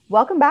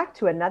Welcome back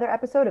to another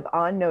episode of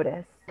On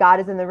Notice. God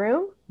is in the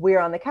room, we're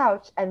on the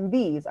couch, and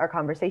these are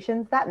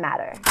conversations that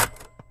matter.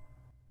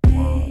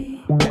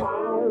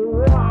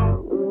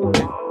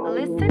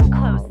 Listen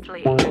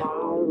closely.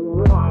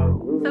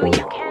 So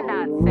you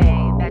cannot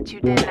say that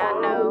you did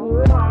not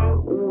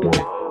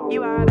know.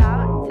 You are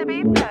about to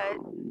be put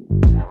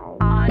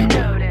on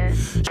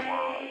notice.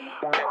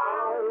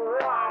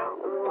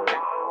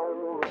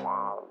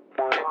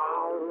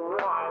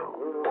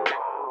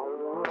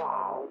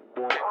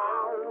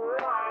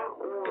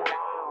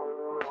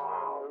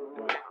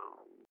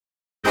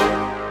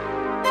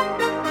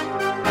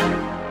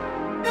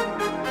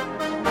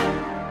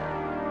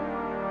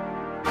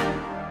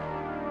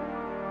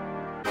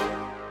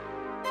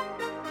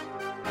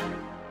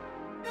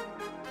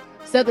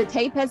 So the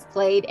tape has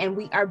played and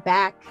we are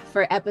back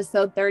for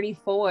episode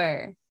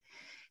 34.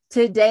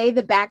 Today,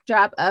 the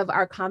backdrop of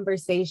our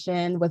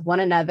conversation with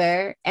one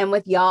another and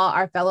with y'all,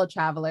 our fellow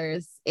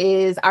travelers,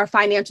 is our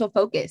financial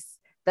focus,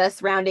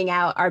 thus rounding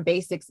out our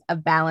basics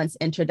of balance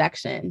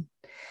introduction.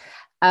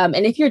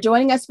 And if you're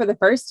joining us for the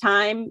first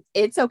time,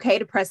 it's okay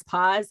to press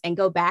pause and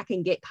go back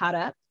and get caught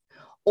up.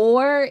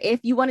 Or if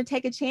you want to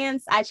take a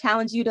chance, I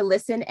challenge you to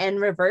listen in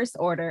reverse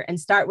order and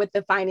start with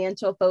the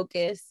financial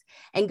focus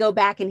and go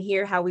back and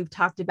hear how we've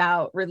talked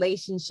about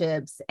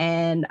relationships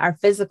and our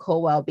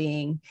physical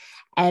well-being.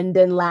 And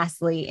then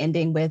lastly,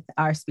 ending with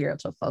our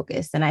spiritual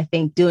focus. And I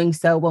think doing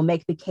so will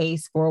make the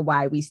case for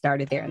why we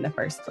started there in the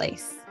first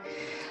place.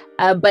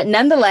 But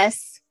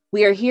nonetheless,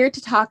 we are here to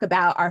talk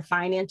about our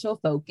financial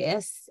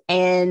focus.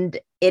 And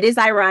it is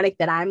ironic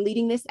that I'm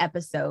leading this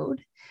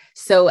episode.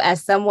 So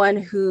as someone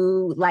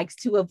who likes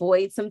to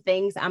avoid some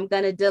things, I'm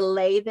going to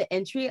delay the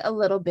entry a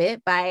little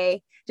bit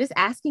by just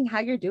asking how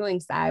you're doing,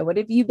 Sai. What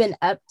have you been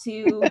up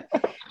to?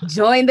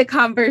 Join the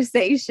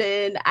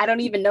conversation. I don't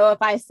even know if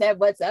I said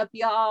what's up,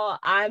 y'all.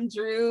 I'm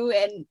Drew,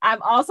 and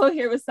I'm also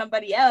here with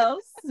somebody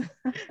else. And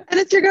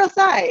it's your girl,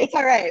 Sai. It's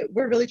all right.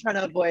 We're really trying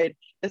to avoid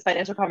this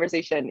financial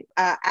conversation.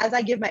 As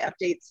I give my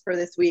updates for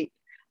this week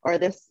or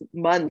this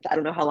month, I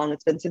don't know how long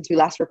it's been since we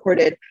last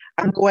recorded,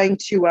 I'm going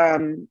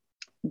to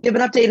give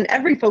an update in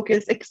every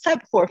focus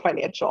except for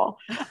financial.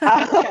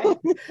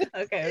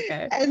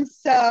 Okay. And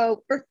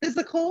so for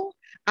physical,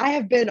 I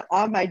have been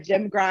on my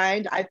gym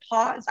grind. I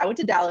paused. I went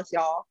to Dallas,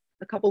 y'all,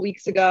 a couple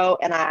weeks ago,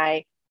 and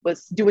I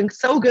was doing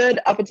so good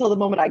up until the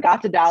moment I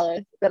got to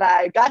Dallas.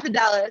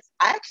 I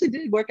actually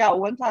did work out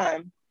one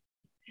time,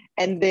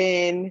 and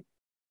then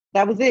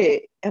that was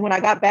it. And when I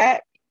got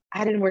back,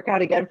 I didn't work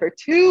out again for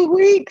 2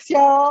 weeks,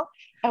 y'all.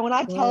 And when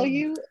I tell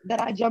you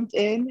that I jumped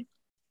in,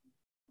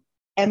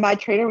 and my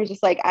trainer was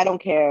just like, I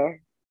don't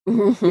care.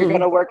 You're going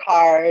to work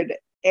hard.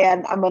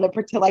 And I'm going to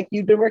pretend like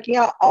you've been working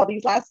out all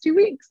these last 2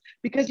 weeks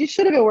because you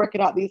should have been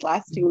working out these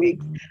last 2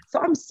 weeks. So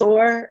I'm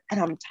sore and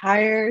I'm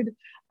tired,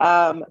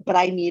 but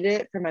I need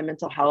it for my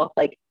mental health.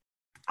 Like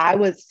I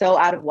was so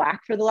out of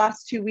whack for the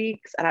last 2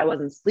 weeks and I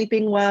wasn't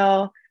sleeping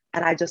well.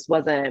 And I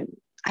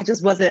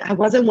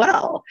wasn't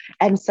well.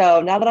 And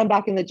so now that I'm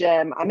back in the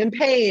gym, I'm in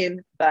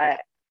pain,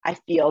 but I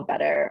feel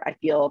better. I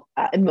feel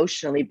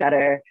emotionally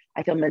better.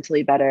 I feel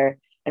mentally better.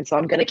 And so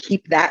I'm going to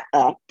keep that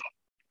up.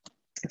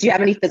 Do you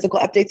have any physical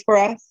updates for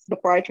us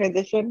before I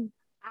transition?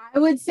 I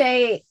would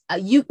say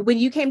when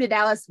you came to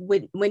Dallas,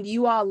 when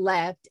you all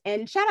left,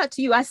 and shout out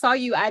to you. I saw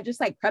you. I just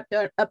like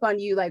prepped up on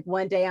you like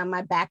one day on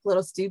my back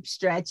little stoop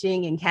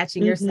stretching and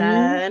catching your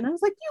son. I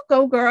was like, you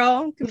go,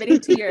 girl, committing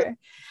to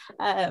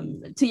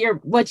your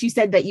what you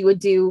said that you would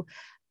do.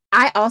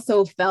 I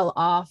also fell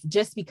off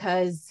just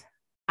because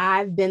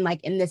I've been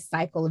like in this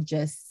cycle of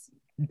just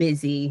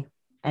busy.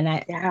 And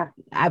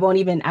I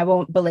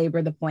won't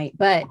belabor the point,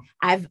 but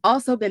I've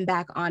also been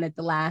back on it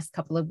the last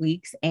couple of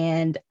weeks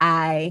and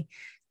I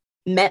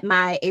met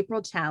my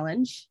April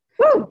challenge.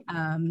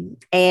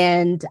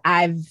 And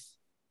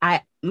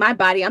my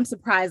body, I'm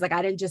surprised, like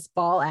I didn't just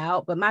fall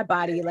out, but my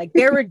body, like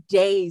there were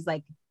days,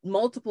 like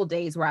multiple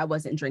days where I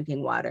wasn't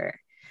drinking water.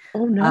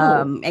 Oh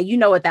no. And you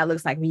know what that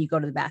looks like when you go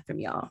to the bathroom,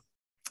 y'all.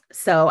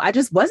 So I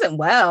just wasn't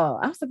well.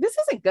 I was like, this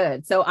isn't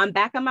good. So I'm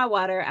back on my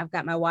water. I've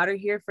got my water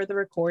here for the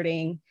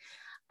recording.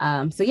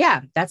 So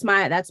yeah, that's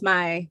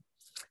my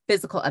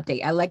physical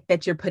update. I like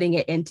that you're putting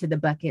it into the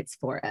buckets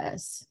for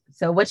us.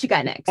 So what you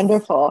got next?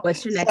 Wonderful.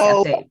 What's your next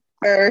update?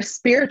 For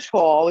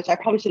spiritual, which I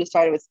probably should have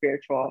started with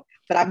spiritual,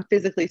 but I'm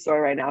physically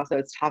sore right now, so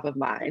it's top of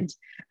mind.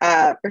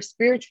 For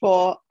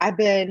spiritual, I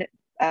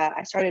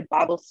started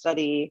Bible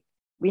study.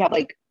 We have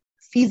like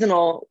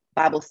seasonal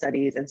Bible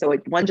studies. And so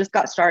one just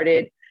got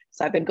started.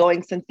 So I've been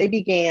going since they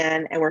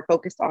began, and we're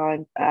focused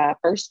on 1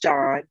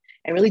 John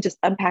and really just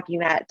unpacking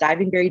that,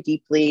 diving very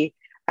deeply.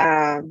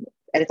 And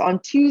it's on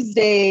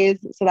Tuesdays.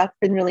 So that's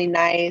been really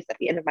nice at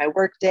the end of my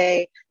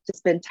workday to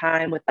spend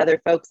time with other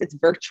folks. It's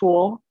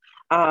virtual.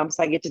 So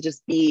I get to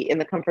just be in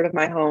the comfort of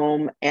my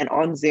home and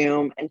on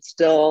Zoom and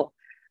still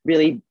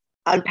really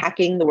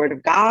unpacking the Word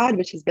of God,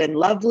 which has been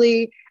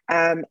lovely.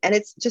 And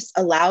it's just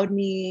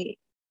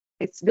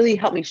it's really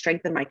helped me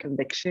strengthen my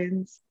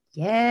convictions.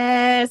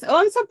 Yes. Oh,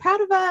 I'm so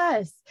proud of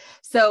us.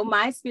 So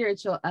my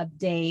spiritual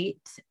update,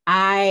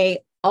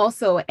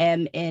 also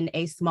am in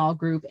a small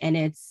group, and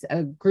it's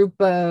a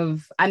group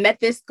of, I met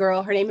this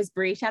girl, her name is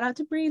Bree. Shout out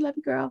to Bree, love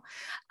you, girl.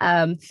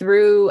 I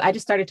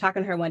just started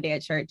talking to her one day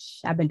at church.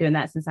 I've been doing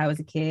that since I was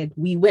a kid.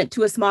 We went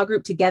to a small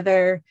group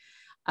together,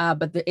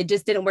 but it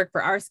just didn't work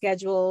for our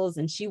schedules,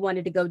 and she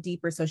wanted to go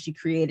deeper, so she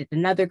created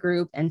another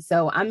group. And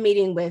so I'm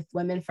meeting with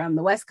women from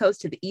the West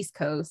Coast to the East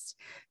Coast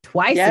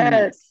twice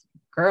a week.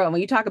 Girl,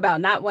 when you talk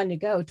about not wanting to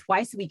go,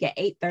 twice a week at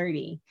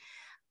 8:30.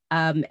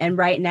 And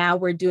right now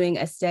we're doing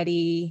a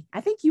study.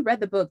 I think you read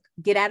the book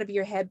Get Out of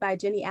Your Head by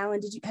Jenny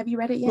Allen. Have you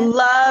read it yet?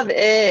 Love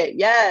it.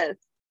 Yes.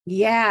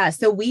 Yeah.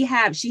 So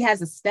she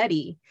has a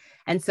study.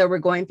 And so we're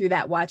going through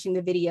that, watching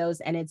the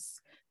videos, and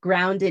it's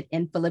grounded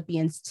in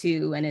Philippians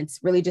 2. And it's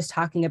really just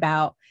talking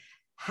about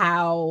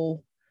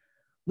how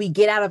we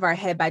get out of our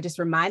head by just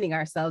reminding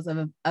ourselves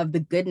of the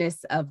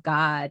goodness of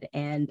God.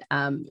 And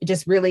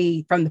just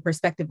really from the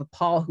perspective of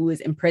Paul, who was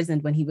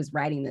imprisoned when he was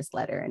writing this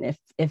letter. And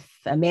if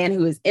a man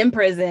who is in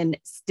prison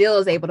still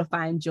is able to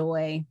find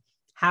joy,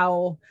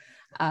 how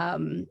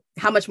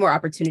much more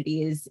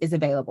opportunity is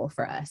available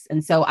for us.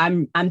 And so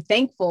I'm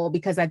thankful,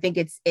 because I think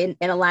it's in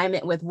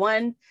alignment with,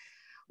 one,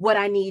 what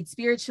I need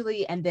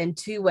spiritually, and then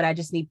two, what I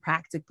just need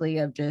practically,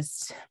 of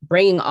just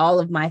bringing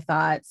all of my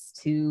thoughts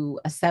to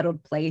a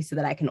settled place so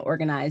that I can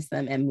organize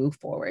them and move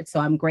forward. So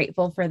I'm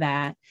grateful for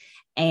that.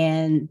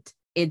 And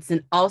it's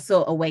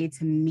also a way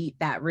to meet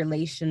that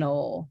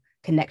relational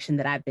connection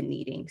that I've been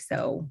needing.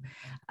 So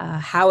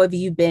how have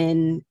you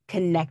been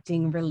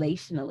connecting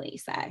relationally,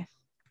 Sai?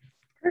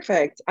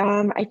 Perfect.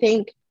 I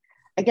think,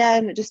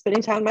 again, just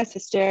spending time with my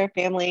sister,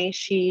 family.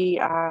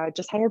 She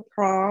just had her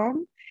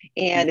prom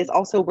and is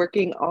also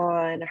working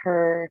on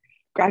her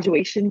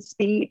graduation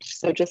speech.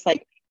 So just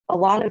like a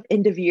lot of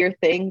end of year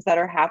things that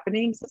are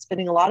happening. So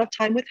spending a lot of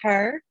time with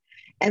her.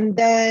 And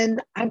then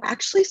I'm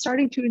actually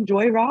starting to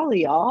enjoy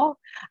Raleigh, y'all.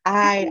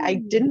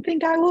 I didn't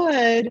think I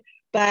would,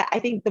 but I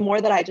think the more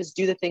that I just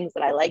do the things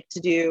that I like to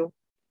do,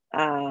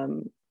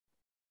 and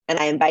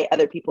I invite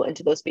other people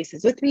into those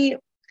spaces with me,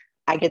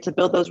 I get to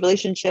build those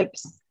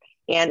relationships,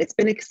 and it's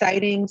been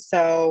exciting.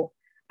 So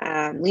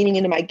leaning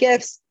into my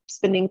gifts,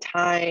 spending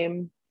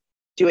time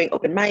doing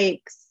open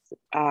mics,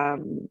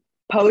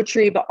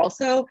 poetry, but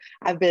also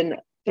I've been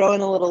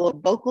throwing a little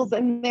of vocals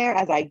in there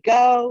as I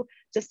go,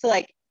 just to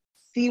like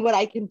see what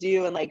I can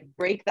do and like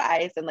break the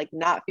ice and like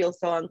not feel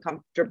so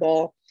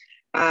uncomfortable.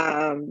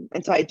 And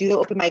so I do the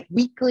open mic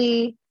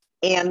weekly,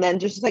 and then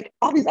just like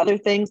all these other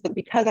things. But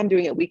because I'm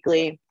doing it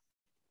weekly,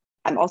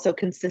 I'm also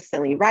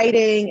consistently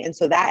writing. And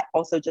so that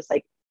also just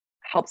like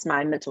helps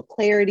my mental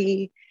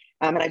clarity.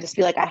 And I just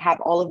feel like I have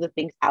all of the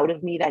things out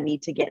of me that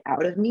need to get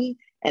out of me.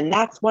 And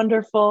that's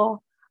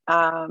wonderful.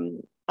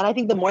 And I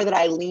think the more that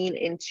I lean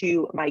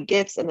into my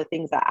gifts and the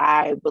things that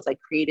I was like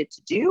created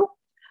to do,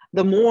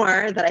 the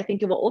more that I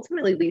think it will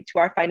ultimately lead to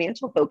our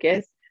financial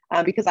focus.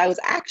 Because I was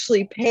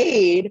actually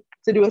paid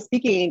to do a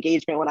speaking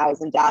engagement when I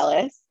was in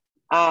Dallas.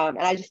 And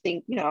I just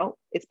think,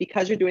 it's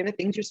because you're doing the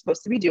things you're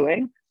supposed to be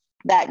doing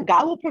that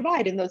God will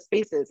provide in those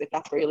spaces if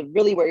that's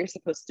really where you're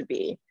supposed to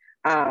be.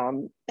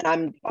 And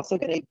I'm also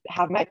going to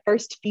have my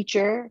first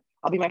feature.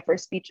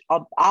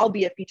 I'll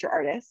be a feature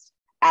artist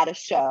at a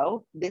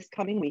show this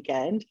coming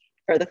weekend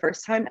for the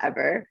first time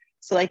ever.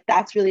 So like,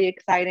 that's really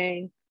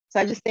exciting. So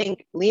I just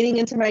think leaning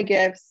into my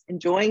gifts,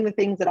 enjoying the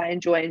things that I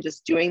enjoy and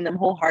just doing them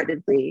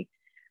wholeheartedly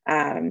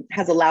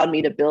has allowed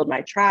me to build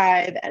my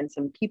tribe and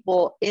some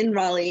people in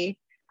Raleigh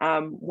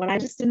when I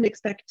just didn't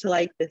expect to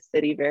like this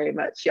city very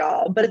much,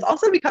 y'all. But it's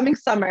also becoming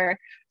summer,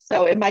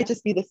 so it might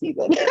just be the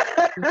season.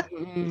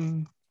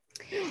 Mm-hmm.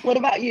 What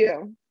about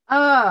you?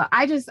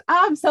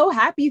 I'm so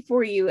happy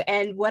for you.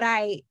 And what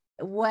I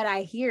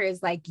hear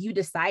is like, you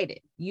decided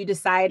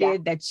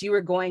that you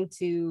were going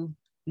to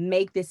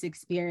make this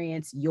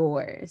experience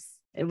yours.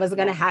 It wasn't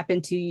going to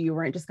happen to you. You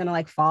weren't just going to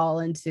like fall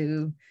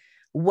into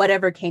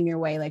whatever came your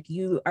way. Like,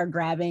 you are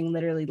grabbing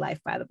literally life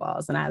by the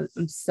balls. And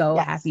I'm so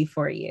happy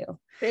for you.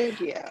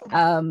 Thank you.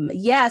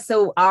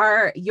 So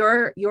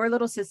your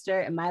little sister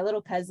and my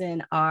little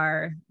cousin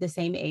are the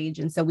same age.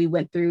 And so we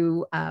went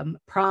through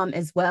prom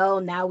as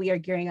well. Now we are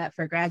gearing up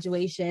for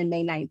graduation,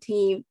 May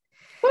 19th.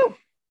 Woo!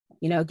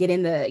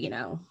 Getting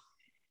the,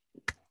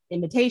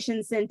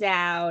 invitations sent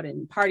out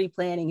and party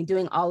planning and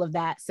doing all of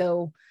that.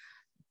 So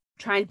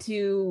trying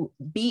to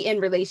be in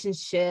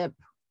relationship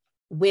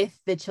with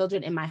the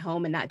children in my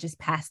home and not just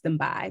pass them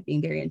by, being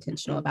very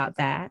intentional about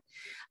that.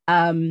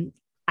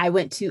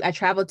 I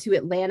traveled to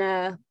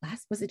Atlanta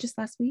was it just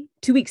last week?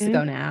 2 weeks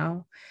ago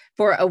now,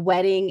 for a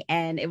wedding.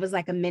 And it was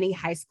like a mini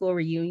high school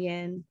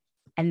reunion.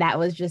 And that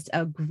was just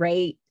a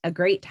great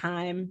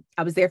time.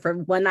 I was there for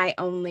one night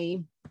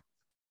only.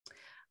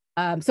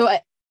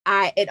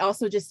 It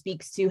also just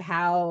speaks to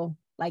how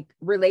like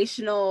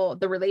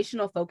the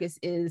relational focus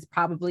is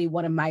probably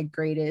one of my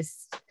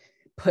greatest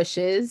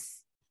pushes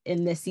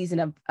in this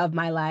season of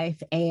my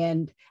life.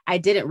 And I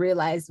didn't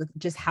realize with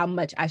just how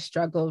much I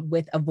struggled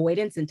with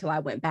avoidance until I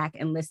went back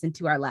and listened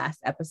to our last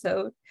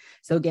episode.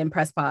 So again,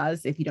 press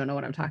pause if you don't know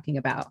what I'm talking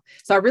about.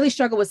 So I really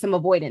struggle with some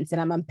avoidance,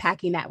 and I'm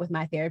unpacking that with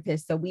my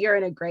therapist. So we are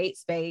in a great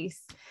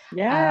space.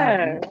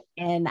 Yeah.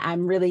 And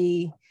I'm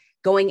really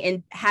going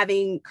and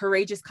having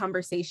courageous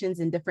conversations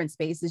in different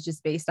spaces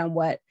just based on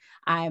what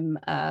I'm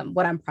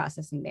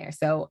processing there.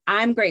 So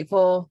I'm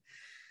grateful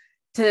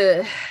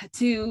to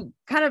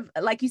kind of,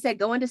 like you said,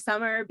 go into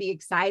summer, be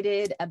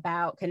excited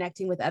about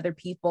connecting with other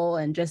people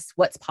and just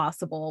what's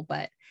possible.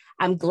 But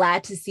I'm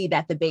glad to see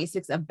that the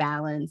basics of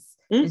balance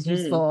is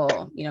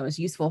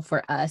useful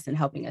for us and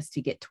helping us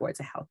to get towards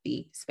a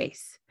healthy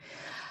space.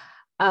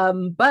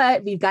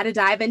 But we've got to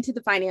dive into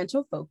the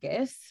financial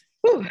focus.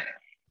 Whew.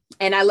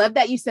 And I love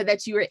that you said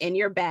that you were in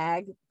your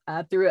bag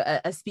through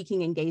a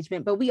speaking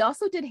engagement, but we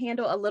also did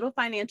handle a little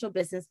financial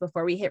business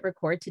before we hit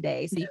record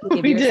today. So you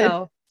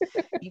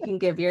can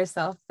give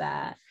yourself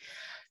that.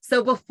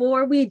 So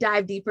before we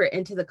dive deeper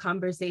into the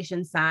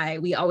conversation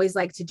side, we always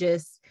like to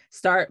just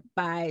start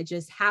by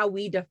just how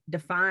we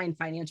define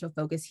financial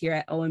focus here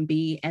at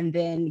OMB, and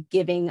then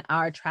giving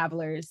our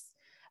travelers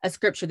a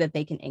scripture that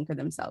they can anchor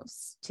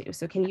themselves to.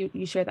 So can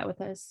you share that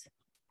with us?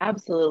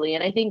 Absolutely.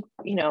 And I think,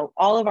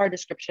 all of our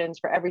descriptions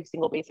for every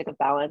single basic of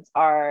balance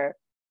are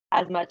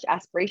as much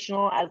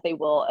aspirational as they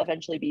will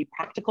eventually be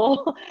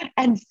practical.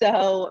 And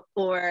so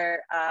for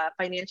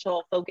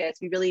financial focus,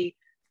 we really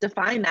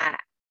define that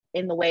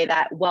in the way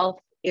that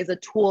wealth is a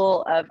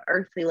tool of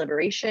earthly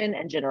liberation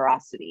and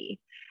generosity.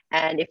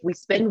 And if we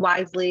spend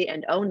wisely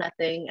and owe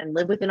nothing and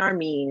live within our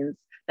means,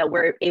 that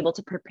we're able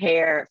to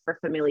prepare for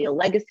familial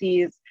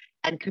legacies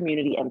and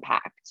community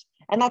impact.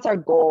 And that's our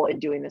goal in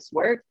doing this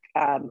work.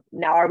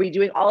 Now, are we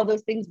doing all of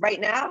those things right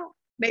now?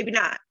 Maybe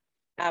not.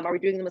 Are we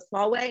doing them a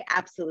small way?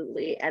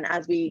 Absolutely. And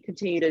as we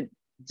continue to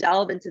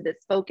delve into this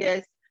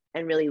focus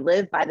and really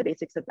live by the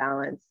basics of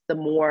balance, the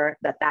more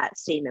that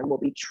statement will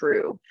be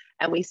true.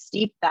 And we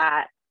steep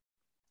that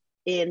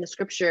in the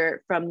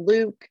scripture from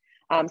Luke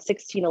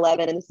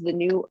 16:11, and this is the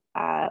New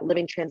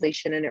Living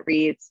Translation, and it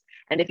reads,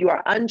 "And if you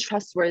are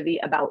untrustworthy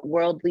about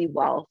worldly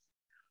wealth,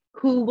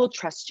 who will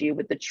trust you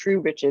with the true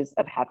riches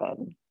of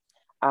heaven?"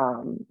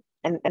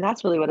 And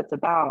that's really what it's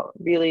about,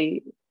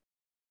 really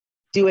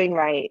doing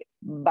right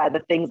by the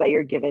things that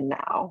you're given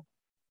now,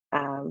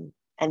 and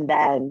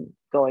then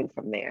going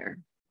from there.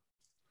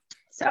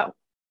 So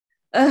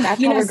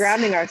that's how we're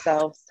grounding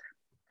ourselves.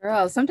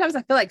 Girl, sometimes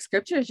I feel like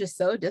scripture is just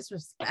so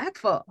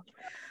disrespectful.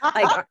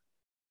 Like,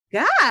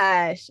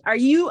 gosh, are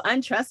you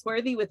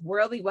untrustworthy with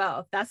worldly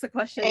wealth? That's the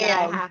question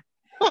that I have.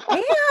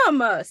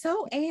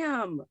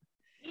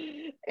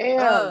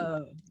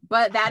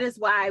 But that is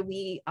why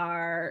we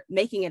are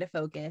making it a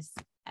focus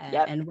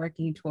and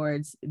working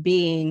towards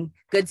being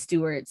good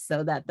stewards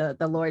so that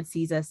the Lord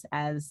sees us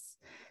as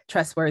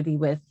trustworthy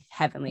with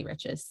heavenly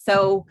riches.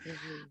 So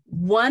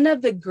one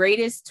of the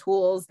greatest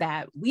tools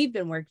that we've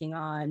been working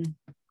on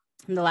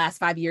in the last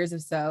 5 years or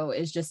so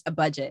is just a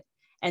budget.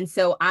 And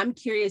so I'm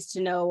curious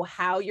to know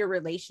how your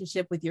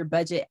relationship with your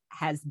budget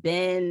has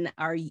been.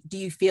 Do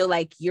you feel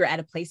like you're at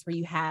a place where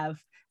you have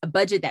a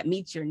budget that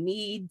meets your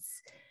needs?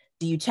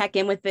 Do you check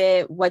in with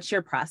it? What's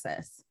your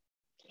process?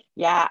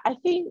 Yeah, I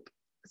think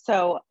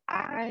so.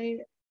 I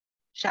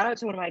shout out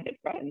to one of my good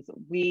friends.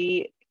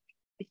 He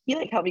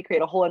helped me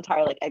create a whole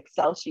entire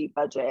Excel sheet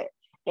budget.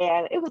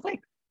 And it was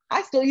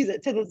I still use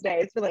it to this day.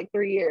 It's been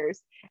 3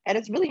 years. And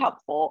it's really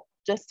helpful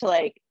just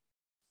to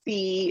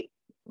see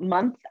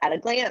months at a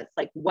glance,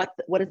 what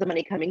is the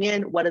money coming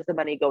in? What is the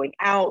money going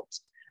out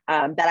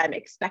that I'm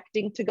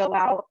expecting to go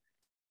out?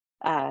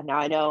 Now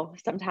I know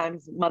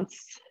sometimes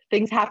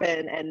things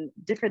happen and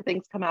different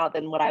things come out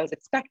than what I was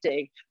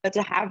expecting, but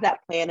to have that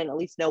plan and at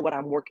least know what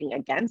I'm working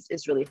against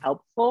is really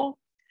helpful.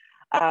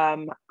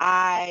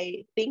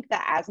 I think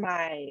that as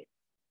my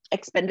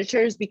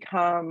expenditures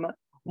become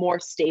more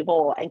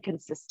stable and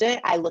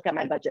consistent, I look at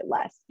my budget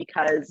less,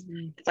 because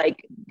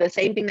it's the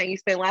same thing that you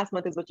spent last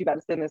month is what you got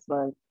to spend this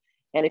month.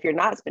 And if you're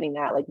not spending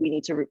that, we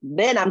need to,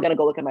 then I'm going to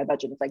go look at my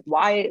budget. It's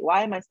why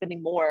am I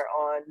spending more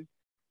on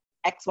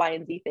X, Y,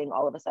 and Z thing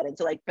all of a sudden?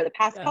 So for the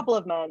past couple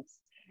of months,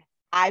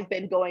 I've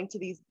been going to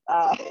these,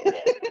 I've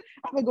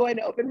been going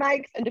to open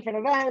mics and different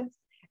events,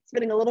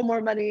 spending a little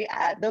more money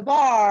at the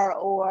bar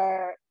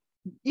or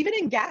even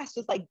in gas,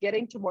 just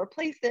getting to more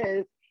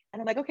places.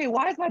 And I'm okay,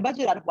 why is my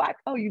budget out of whack?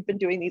 Oh, you've been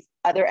doing these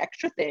other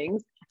extra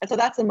things. And so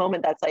that's a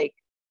moment that's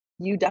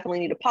you definitely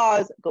need to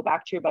pause, go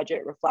back to your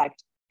budget,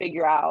 reflect,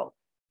 figure out,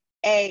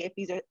 if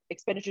these are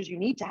expenditures you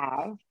need to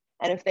have.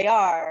 And if they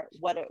are,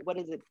 what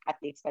is it at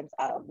the expense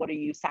of? What are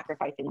you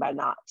sacrificing by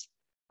not?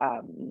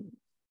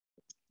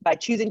 By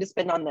choosing to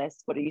spend on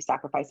this, what are you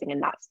sacrificing and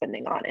not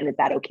spending on? And is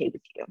that okay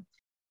with you?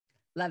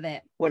 Love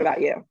it. What about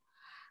you?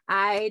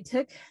 I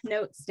took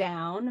notes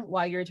down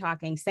while you were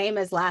talking, same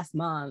as last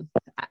month.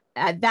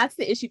 That's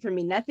the issue for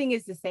me. Nothing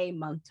is the same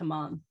month to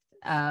month.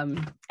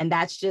 And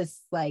that's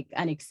just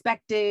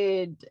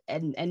unexpected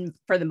and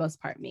for the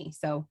most part me.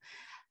 So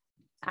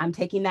I'm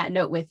taking that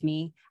note with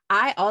me.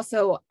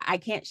 I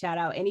can't shout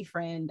out any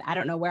friend. I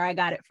don't know where I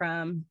got it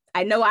from.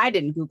 I know I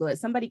didn't Google it.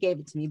 Somebody gave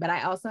it to me, but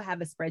I also have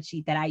a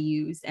spreadsheet that I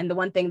use. And the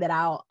one thing that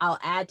I'll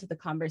add to the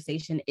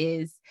conversation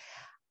is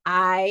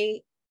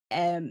I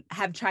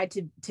have tried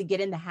to get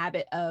in the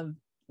habit of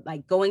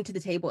like going to the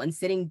table and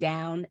sitting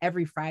down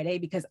every Friday,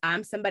 because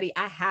I'm somebody,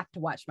 I have to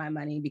watch my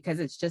money, because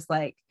it's just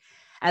like,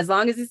 as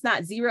long as it's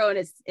not zero and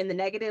it's in the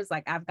negatives,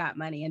 like I've got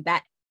money, and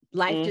that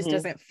life just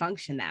doesn't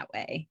function that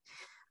way.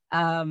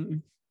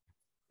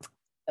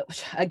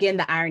 Again,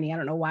 the irony, I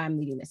don't know why I'm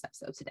leading this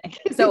episode today.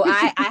 So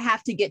I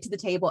have to get to the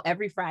table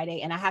every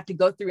Friday, and I have to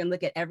go through and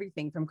look at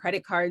everything from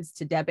credit cards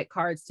to debit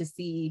cards to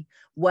see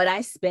what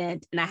I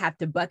spent. And I have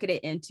to bucket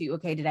it into,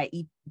 okay, did I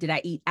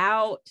eat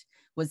out?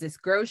 Was this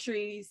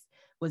groceries?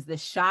 Was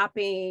this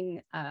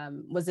shopping?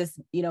 Was this,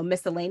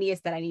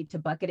 miscellaneous that I need to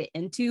bucket it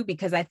into?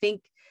 Because I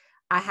think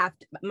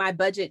my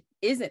budget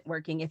isn't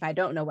working if I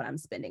don't know what I'm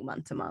spending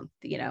month to month.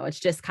 It's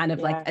just kind of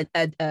like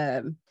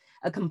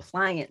a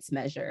compliance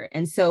measure.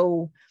 And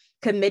so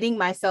committing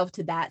myself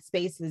to that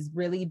space has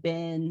really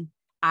been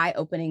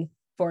eye-opening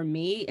for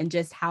me, and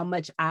just how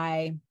much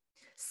I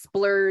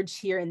splurge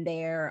here and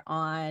there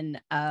on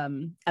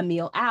a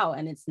meal out,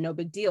 and it's no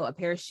big deal. A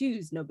pair of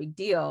shoes, no big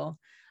deal.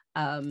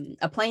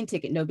 A plane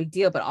ticket, no big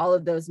deal. But all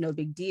of those no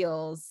big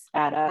deals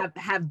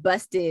have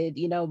busted,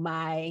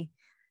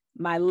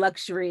 my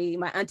luxury,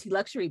 my auntie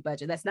luxury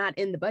budget. That's not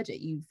in the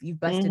budget. You've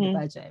busted the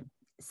budget.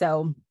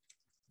 So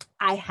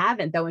I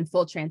haven't, though, in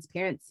full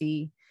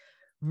transparency,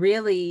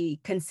 really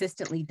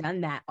consistently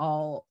done that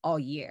all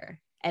year.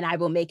 And I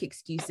will make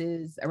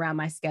excuses around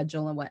my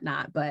schedule and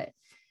whatnot, but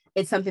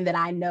it's something that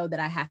I know that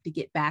I have to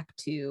get back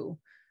to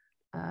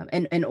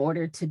in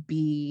order to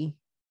be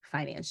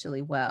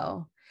financially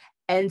well.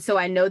 And so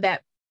I know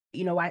that,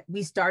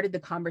 we started the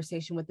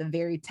conversation with a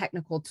very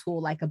technical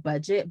tool like a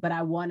budget, but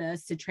I want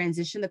us to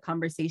transition the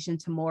conversation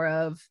to more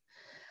of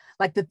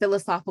like the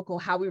philosophical,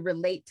 how we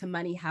relate to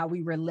money, how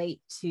we relate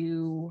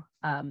to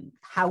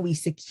how we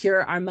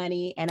secure our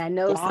money. And I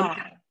know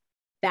something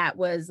that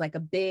was like a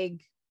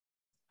big,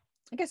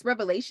 I guess,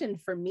 revelation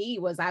for me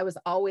was I was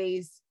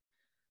always,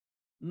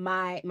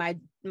 my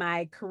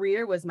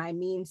career was my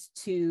means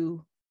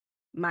to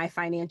my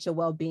financial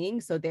well-being.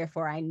 So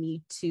therefore I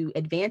need to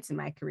advance in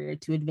my career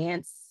to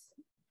advance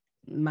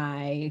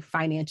my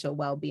financial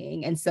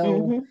well-being. And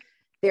so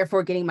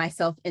therefore getting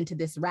myself into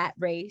this rat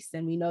race.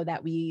 And we know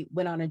that we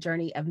went on a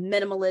journey of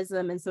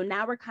minimalism. And so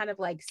now we're kind of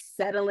like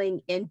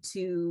settling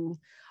into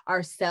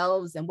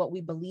ourselves and what we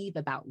believe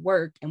about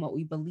work and what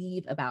we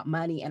believe about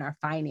money and our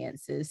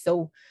finances.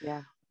 So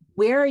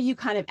where are you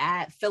kind of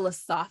at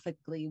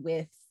philosophically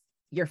with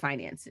your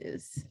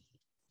finances?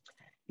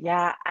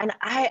 Yeah. And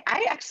I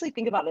actually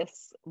think about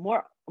this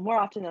more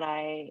often than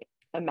I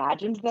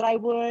imagined that I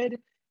would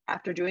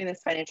after doing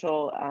this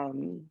financial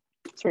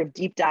sort of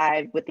deep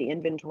dive with the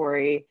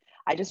inventory.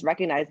 I just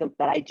recognize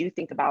that I do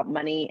think about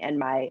money and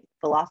my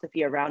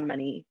philosophy around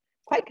money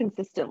quite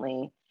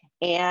consistently.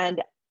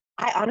 And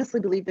I honestly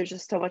believe there's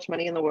just so much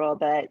money in the world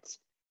that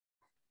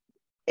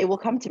it will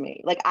come to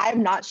me. Like,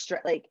 I'm not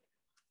like,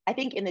 I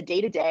think in the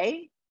day to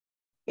day,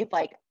 if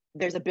like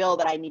there's a bill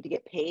that I need to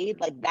get paid,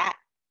 like that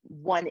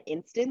one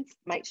instance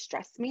might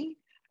stress me.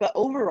 But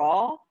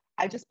overall,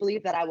 I just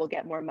believe that I will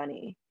get more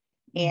money.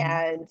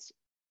 And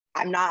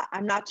I'm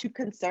not too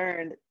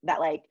concerned that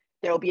like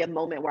there will be a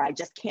moment where I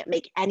just can't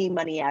make any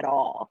money at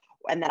all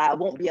and that I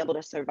won't be able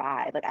to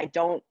survive. Like I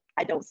don't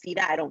see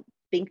that. I don't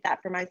think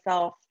that for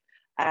myself.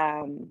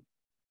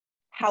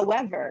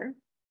 However,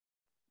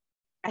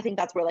 I think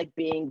that's where like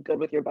being good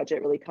with your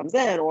budget really comes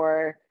in,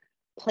 or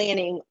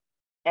planning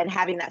and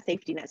having that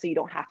safety net so you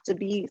don't have to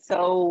be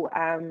so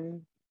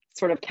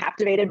sort of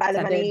captivated by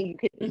the money. You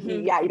could,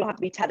 you don't have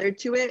to be tethered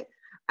to it.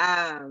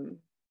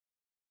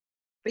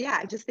 But yeah,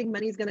 I just think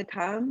money is going to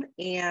come,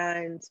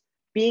 and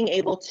being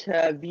able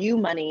to view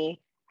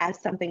money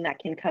as something that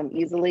can come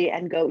easily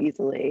and go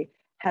easily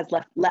has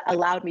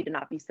allowed me to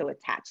not be so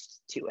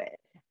attached to it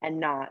and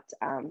not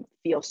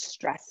feel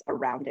stress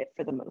around it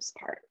for the most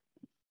part.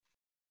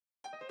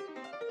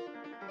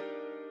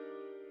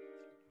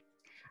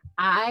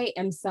 I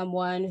am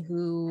someone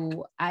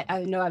who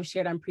I know I've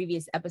shared on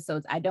previous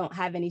episodes. I don't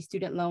have any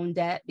student loan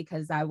debt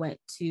because I went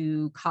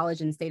to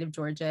college in the state of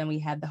Georgia and we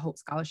had the Hope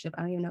Scholarship.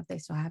 I don't even know if they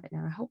still have it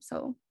now. I hope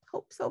so.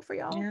 Hope so for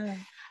y'all. Yeah.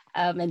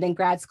 And then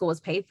grad school was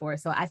paid for.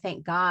 So I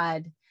thank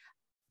God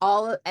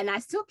and I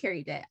still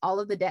carry debt. All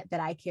of the debt that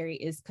I carry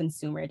is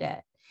consumer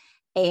debt.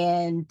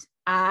 And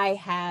I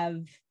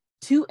have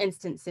 2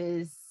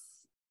 instances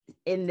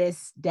in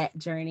this debt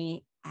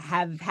journey. I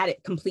have had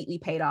it completely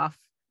paid off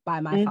by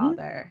my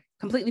father,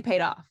 completely paid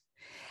off.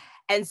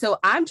 And so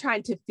I'm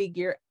trying to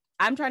figure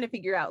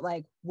out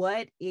like,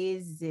 what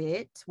is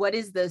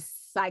the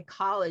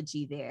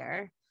psychology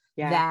there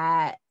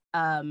that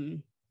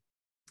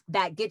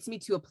gets me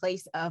to a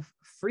place of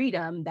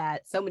freedom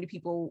that so many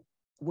people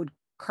would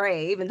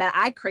crave and that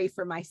I crave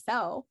for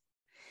myself.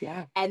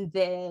 Yeah. And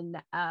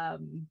then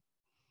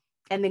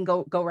and then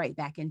go right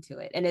back into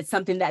it. And it's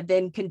something that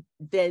then can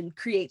then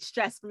create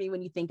stress for me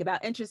when you think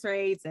about interest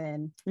rates.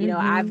 And, you know,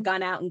 I've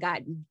gone out and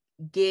got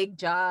gig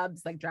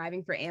jobs, like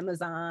driving for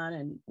Amazon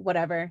and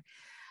whatever.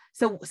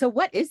 So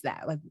what is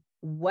that? Like,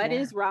 what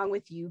is wrong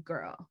with you,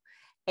 girl?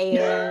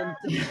 And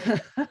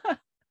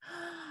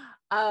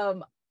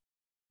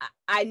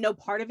I know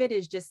part of it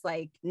is just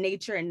like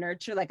nature and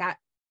nurture. Like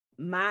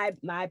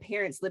my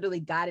parents literally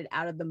got it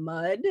out of the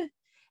mud.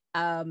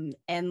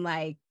 And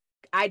like,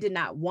 I did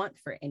not want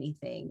for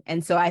anything.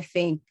 And so I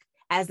think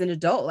as an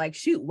adult, like,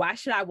 shoot, why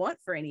should I want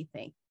for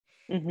anything?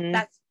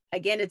 That's,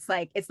 again, it's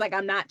like,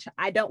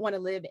 I don't want to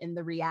live in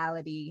the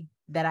reality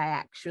that I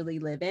actually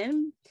live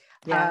in.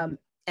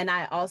 And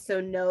I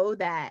also know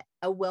that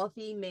a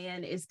wealthy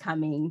man is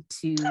coming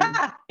to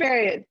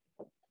period.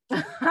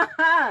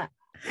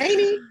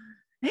 Amy.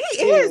 He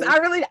is.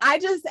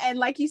 And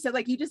like you said,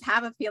 like, you just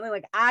have a feeling,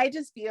 like, I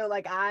just feel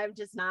like I'm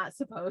just not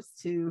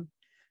supposed to,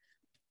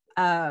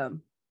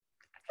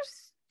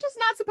 just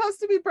not supposed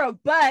to be broke.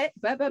 But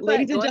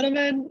ladies and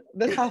gentlemen,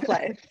 this house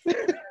life.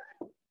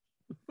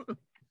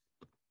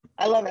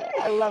 I love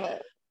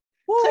it.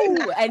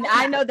 Woo. And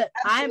I know that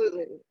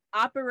absolutely.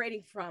 I'm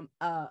operating from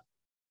a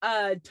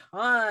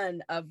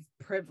ton of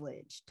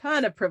privilege,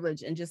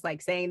 and just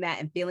like saying that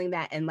and feeling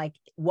that and like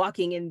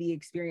walking in the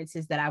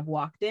experiences that I've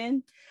walked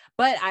in.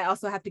 But I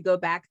also have to go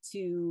back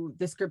to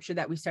the scripture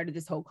that we started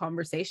this whole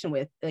conversation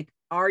with. Like,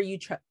 are you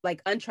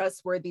like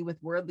untrustworthy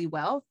with worldly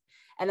wealth?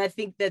 And I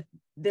think that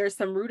there's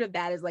some root of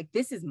that is like,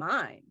 this is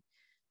mine.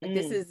 Like,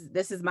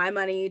 this is my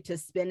money to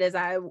spend as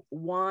I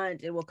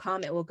want. It will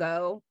come, it will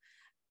go.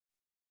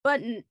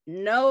 But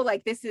no,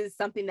 like, this is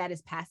something that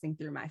is passing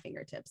through my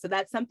fingertips. So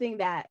that's something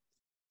that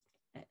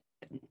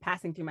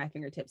passing through my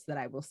fingertips that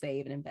I will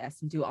save and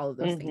invest and do all of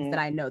those things that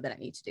I know that I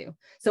need to do.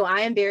 So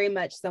I am very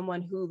much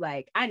someone who,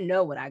 like, I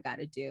know what I got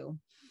to do.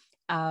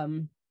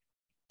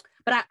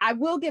 But I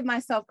will give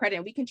myself credit,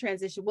 and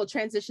we'll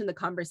transition the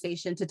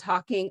conversation to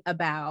talking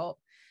about,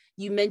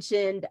 you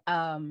mentioned,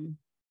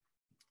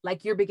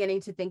 like, you're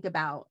beginning to think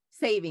about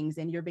savings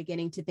and you're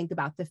beginning to think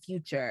about the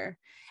future.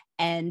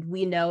 And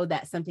we know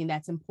that something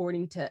that's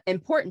important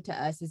to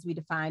us, as we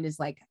define, is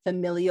like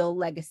familial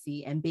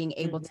legacy and being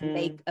able to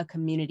make a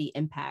community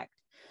impact.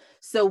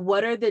 So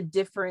what are the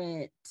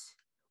different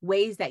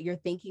ways that you're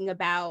thinking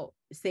about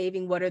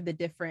saving? What are the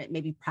different,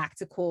 maybe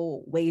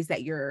practical ways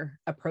that you're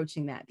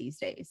approaching that these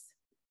days?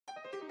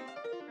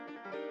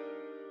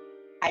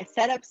 I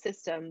set up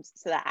systems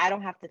so that I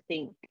don't have to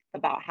think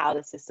about how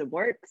the system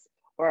works,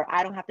 or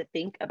I don't have to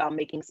think about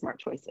making smart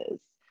choices,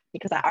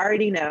 because I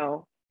already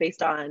know,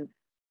 based on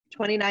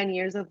 29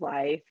 years of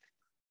life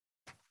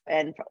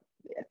and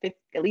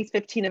at least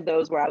 15 of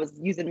those where I was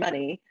using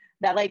money,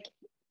 that like,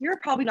 you're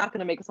probably not going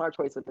to make a smart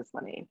choice with this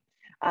money.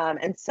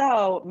 And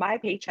so my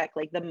paycheck,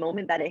 like the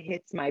moment that it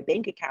hits my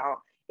bank account,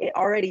 it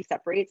already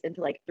separates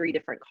into like 3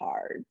 different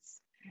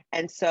cards.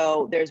 And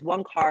so there's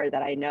one card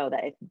that I know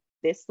that if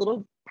this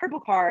little purple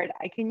card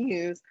I can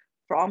use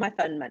for all my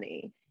fun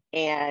money.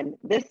 And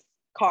this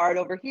card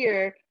over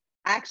here,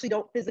 I actually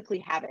don't physically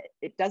have it.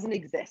 It doesn't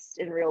exist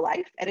in real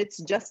life. And it's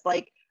just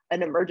like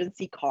an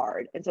emergency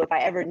card. And so if I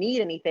ever need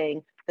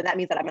anything, then that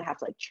means that I'm gonna have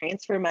to like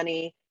transfer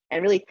money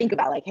and really think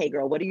about like, hey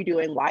girl, what are you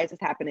doing? Why is this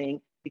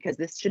happening? Because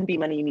this shouldn't be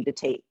money you need to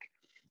take.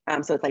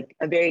 So it's like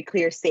a very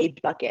clear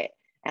saved bucket.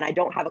 And I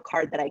don't have a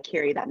card that I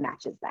carry that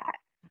matches that.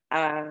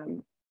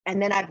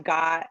 And then I've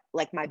got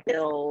like my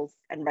bills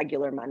and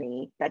regular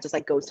money that just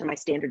like goes to my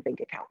standard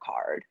bank account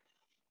card.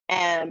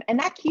 And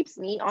that keeps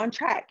me on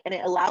track. And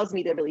it allows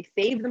me to really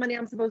save the money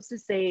I'm supposed to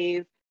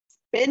save,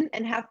 spend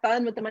and have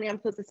fun with the money I'm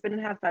supposed to spend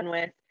and have fun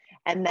with,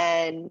 and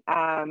then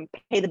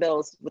pay the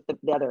bills with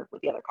the other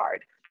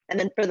card. And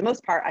then for the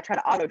most part, I try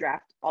to auto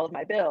draft all of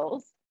my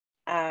bills.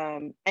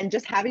 And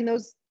just having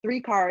those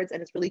 3 cards,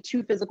 and it's really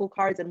 2 physical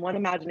cards and 1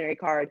 imaginary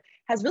card,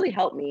 has really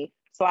helped me.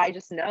 So I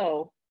just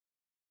know,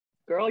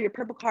 girl, your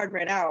purple card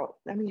ran out.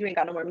 That means you ain't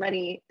got no more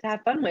money to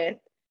have fun with.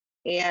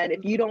 And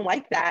if you don't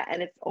like that,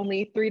 and it's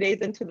only 3 days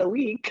into the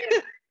week,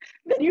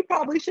 then you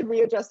probably should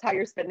readjust how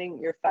you're spending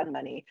your fun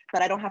money.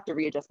 But I don't have to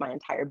readjust my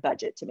entire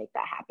budget to make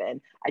that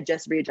happen. I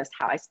just readjust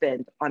how I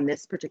spend on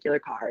this particular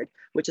card,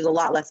 which is a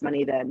lot less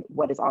money than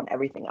what is on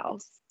everything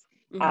else.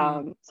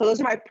 So those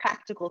are my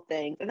practical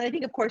things. And then I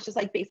think, of course, just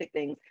like basic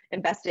things,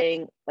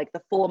 investing like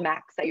the full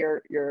max that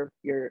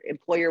your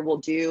employer will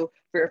do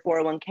for your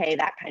 401k,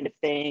 that kind of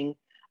thing.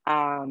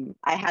 I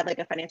had like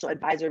a financial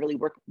advisor really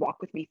walk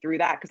with me through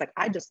that, because like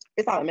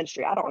it's not a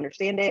ministry. I don't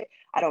understand it.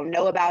 I don't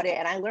know about it.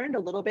 And I learned a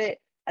little bit,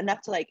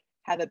 enough to like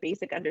have a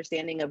basic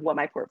understanding of what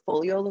my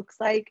portfolio looks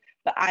like,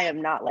 but I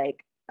am not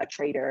like a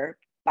trader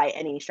by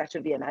any stretch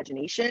of the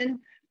imagination.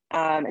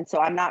 And so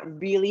I'm not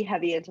really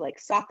heavy into like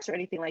stocks or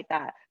anything like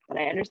that, but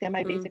I understand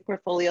my basic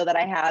portfolio that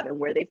I have and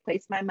where they've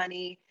placed my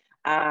money,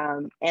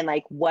 and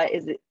like what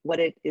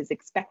it is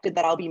expected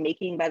that I'll be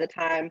making by the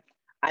time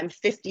I'm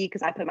 50,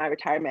 because I put my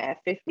retirement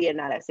at 50 and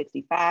not at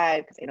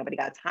 65, because ain't nobody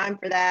got time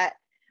for that.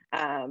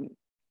 And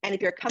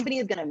if your company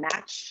is going to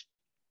match,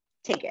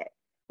 take it.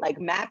 Like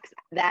max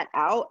that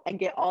out and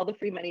get all the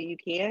free money you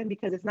can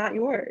because it's not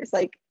yours.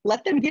 Like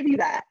let them give you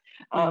that.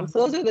 So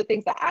those are the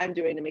things that I'm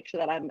doing to make sure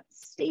that I'm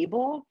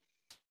stable,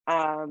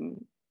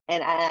 and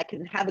I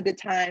can have a good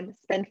time,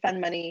 spend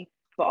fun money,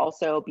 but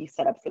also be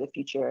set up for the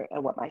future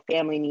and what my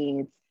family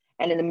needs.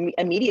 And in the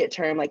immediate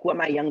term, like what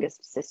my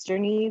youngest sister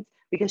needs,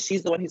 because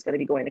she's the one who's going to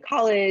be going to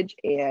college,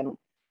 and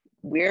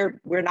we're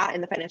not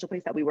in the financial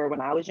place that we were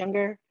when I was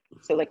younger.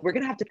 So like we're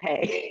gonna have to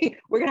pay.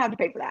 We're gonna have to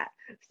pay for that.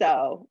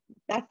 So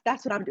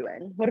that's what I'm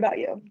doing. What about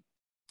you?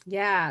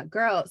 Yeah,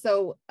 girl.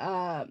 So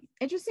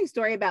interesting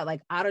story about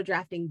like auto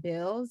drafting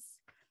bills.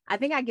 I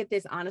think I get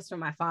this honest from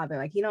my father.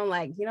 Like he don't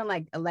like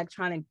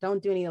electronic,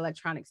 don't do any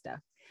electronic stuff.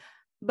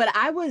 But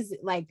I was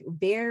like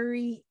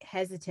very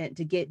hesitant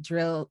to get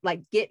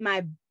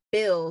my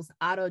bills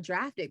auto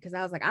drafted because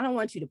I was like, I don't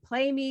want you to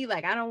play me.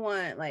 Like I don't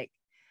want like,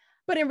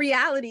 but in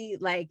reality,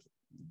 like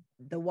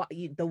the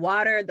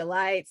water, the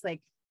lights,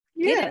 like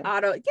get it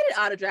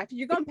auto drafted.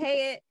 You're gonna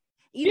pay it.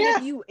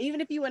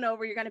 Even if you went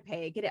over, you're gonna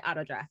pay it. Get it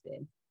auto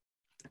drafted.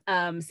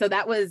 So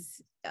that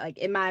was like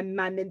in my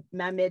mid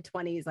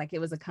 20s, like it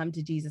was a come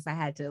to Jesus. I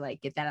had to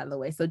like get that out of the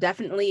way. So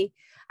definitely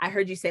I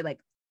heard you say like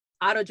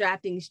auto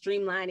drafting,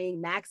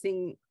 streamlining,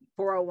 maxing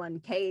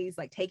 401ks,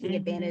 like taking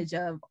advantage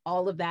of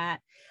all of that.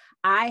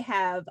 I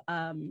have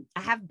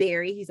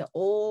Barry. He's an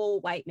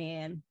old white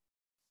man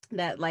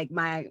that like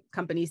my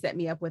company set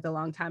me up with a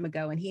long time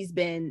ago. And he's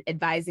been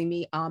advising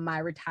me on my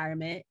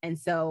retirement. And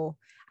so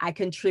I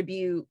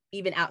contribute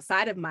even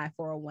outside of my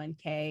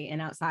 401k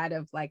and outside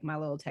of like my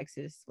little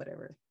Texas,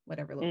 whatever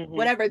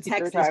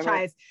Texas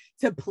tries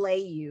to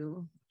play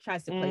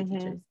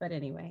teachers. But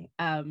anyway,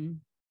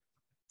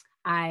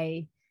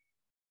 I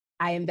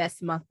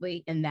invest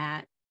monthly in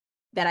that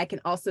I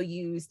can also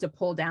use to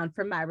pull down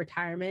from my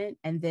retirement.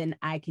 And then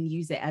I can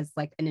use it as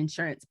like an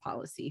insurance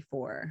policy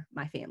for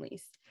my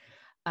family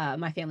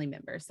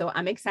members. So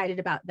I'm excited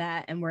about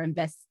that. And we're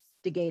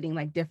investigating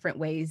like different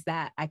ways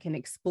that I can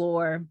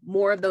explore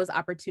more of those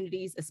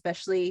opportunities,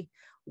 especially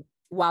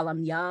while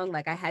I'm young.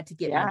 Like I had to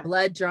get my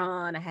blood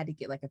drawn. I had to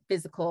get like a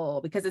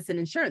physical because it's an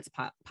insurance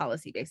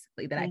policy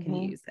basically that I can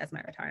use as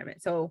my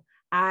retirement. So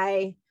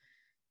I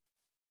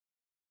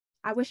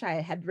wish I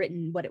had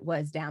written what it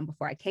was down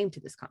before I came to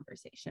this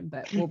conversation,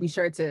 but we'll be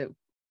sure to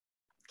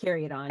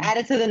carry it on. Add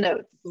it to the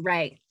notes.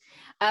 Right.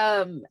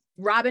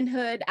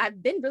 Robinhood.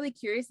 I've been really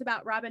curious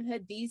about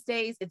Robinhood these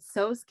days. It's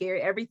so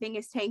scary. Everything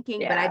is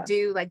tanking, but I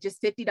do like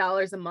just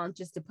 $50 a month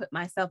just to put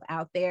myself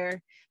out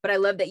there. But I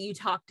love that you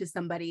talk to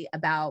somebody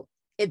about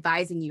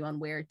advising you on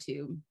where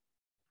to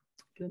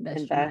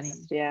invest your money.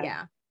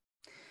 Yeah.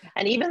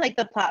 And even like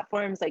the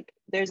platforms, like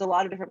there's a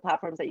lot of different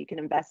platforms that you can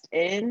invest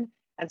in.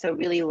 And so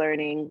really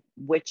learning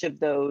which of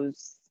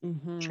those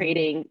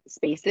trading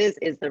spaces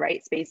is the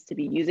right space to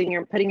be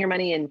putting your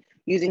money and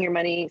using your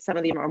money. Some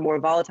of them are more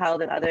volatile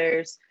than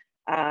others.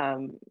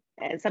 And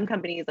some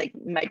companies like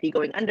might be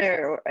going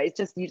under, or it's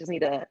just, you just need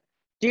to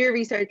do your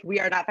research. We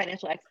are not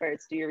financial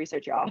experts. Do your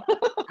research, y'all.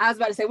 I was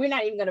about to say, we're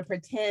not even going to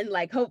pretend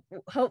like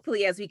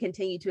hopefully as we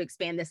continue to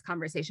expand this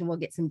conversation, we'll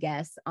get some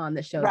guests on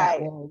the show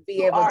that will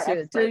be able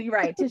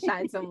to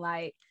shine some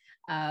light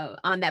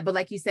on that. But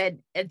like you said,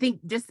 I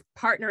think just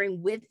partnering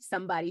with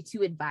somebody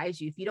to advise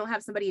you, if you don't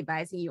have somebody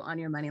advising you on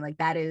your money, like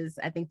that is,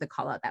 I think the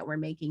call out that we're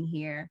making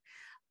here.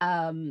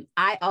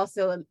 I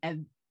also have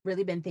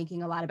really been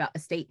thinking a lot about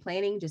estate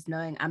planning, just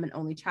knowing I'm an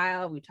only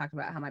child. We talked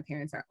about how my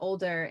parents are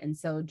older. And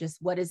so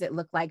just what does it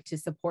look like to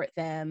support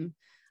them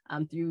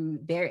through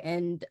their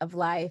end of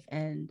life?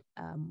 And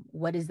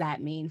what does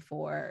that mean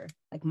for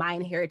like my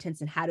inheritance,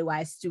 and how do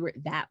I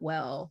steward that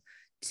well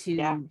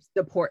to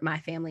support my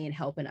family and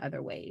help in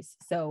other ways?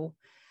 So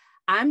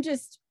I'm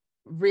just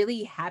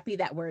really happy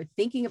that we're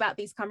thinking about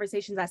these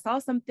conversations. I saw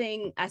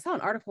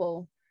an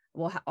article,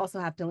 we'll also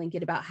have to link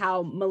it, about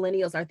how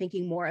millennials are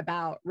thinking more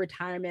about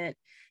retirement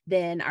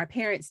than our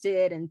parents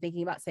did, and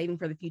thinking about saving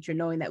for the future,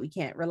 knowing that we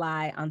can't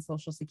rely on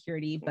Social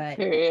Security. But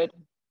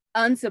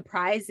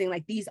unsurprising,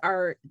 like these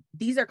are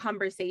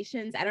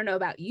conversations. I don't know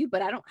about you,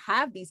 but I don't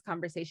have these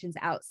conversations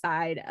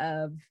outside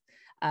of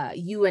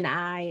you and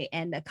I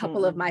and a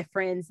couple of my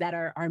friends that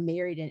are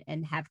married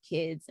and have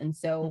kids. And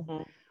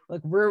so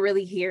like we're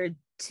really here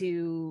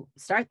to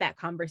start that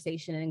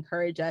conversation and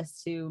encourage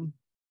us to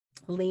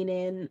lean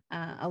in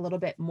a little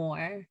bit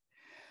more.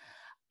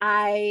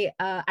 I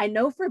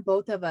know for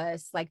both of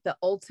us, like the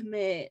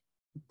ultimate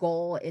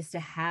goal is to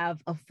have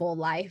a full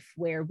life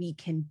where we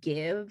can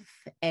give,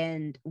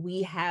 and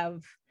we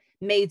have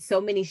made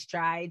so many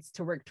strides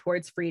to work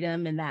towards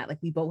freedom, and that like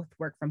we both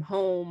work from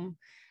home.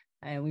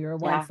 And we were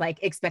once like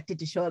expected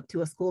to show up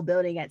to a school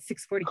building at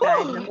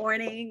 6:45 in the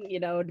morning,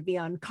 to be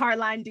on car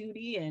line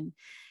duty. And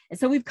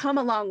so we've come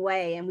a long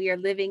way, and we are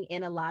living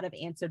in a lot of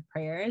answered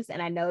prayers.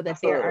 And I know that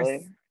there are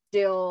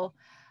still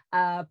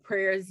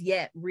prayers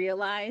yet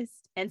realized.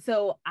 And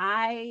so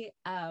I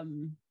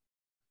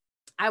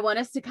want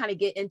us to kind of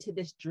get into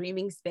this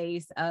dreaming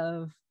space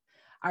of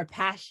our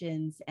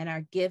passions and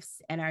our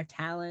gifts and our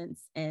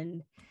talents,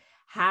 and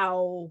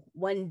how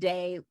one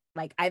day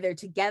like either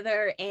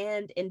together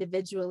and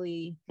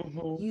individually,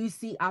 Mm-hmm. you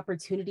see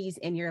opportunities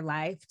in your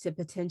life to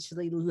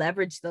potentially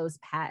leverage those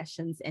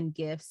passions and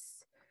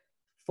gifts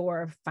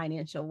for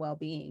financial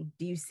well-being?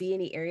 Do you see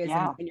any areas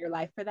Yeah. in your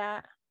life for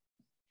that?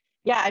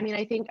 Yeah. I mean,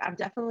 I think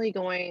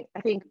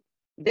I think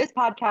this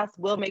podcast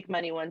will make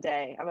money one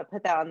day. I'm going to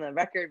put that on the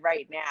record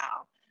right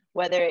now.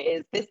 Whether it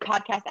is this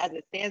podcast as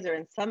it stands or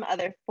in some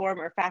other form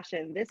or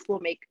fashion, this will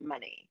make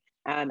money.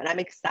 And I'm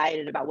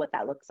excited about what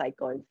that looks like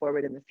going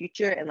forward in the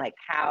future, and like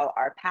how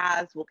our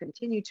paths will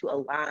continue to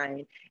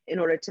align in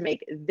order to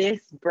make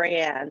this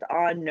brand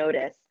On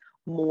Notice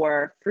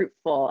more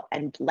fruitful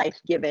and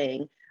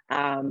life-giving,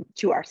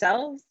 to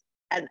ourselves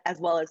and as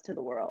well as to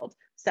the world.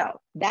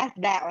 So that's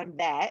that on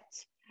that.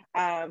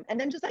 And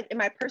then just like in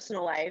my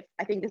personal life,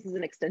 I think this is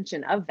an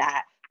extension of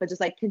that, but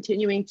just like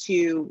continuing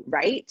to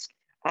write,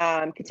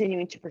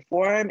 continuing to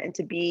perform and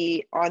to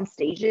be on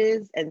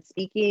stages and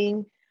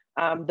speaking.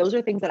 Those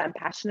are things that I'm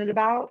passionate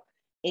about.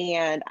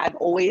 And I've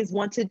always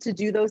wanted to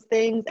do those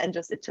things. And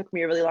just it took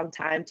me a really long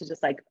time to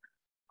just like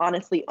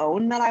honestly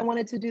own that I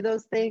wanted to do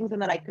those things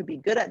and that I could be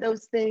good at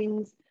those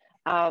things.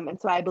 And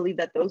so I believe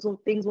that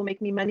things will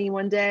make me money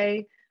one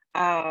day.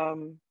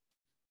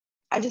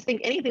 I just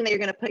think anything that you're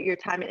going to put your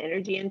time and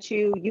energy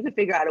into, you can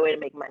figure out a way to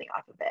make money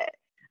off of it.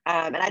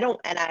 And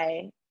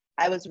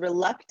I was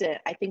reluctant,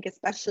 I think,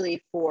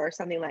 especially for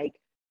something like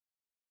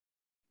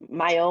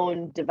my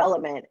own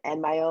development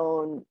and my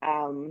own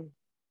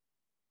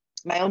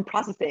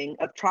processing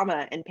of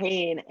trauma and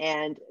pain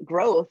and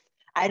growth.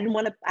 I didn't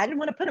want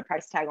to put a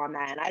price tag on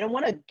that. And I don't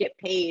want to get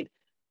paid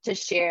to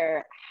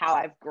share how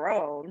I've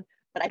grown.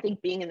 But I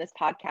think being in this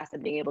podcast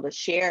and being able to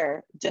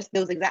share just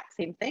those exact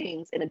same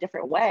things in a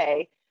different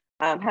way,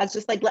 has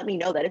just like let me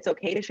know that it's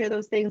okay to share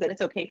those things, and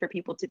it's okay for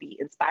people to be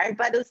inspired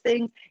by those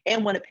things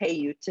and want to pay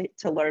you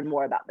to learn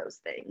more about those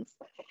things.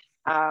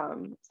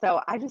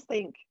 So I just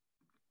think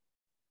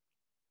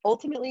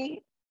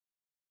ultimately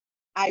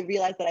I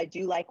realized that I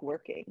do like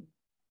working.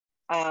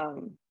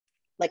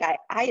 Like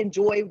I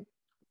enjoy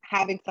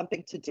having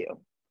something to do.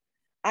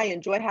 I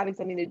enjoy having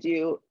something to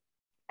do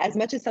as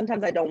much as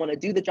sometimes I don't want to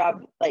do the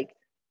job. Like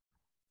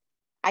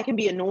I can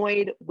be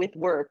annoyed with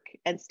work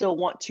and still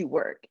want to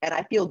work. And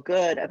I feel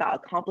good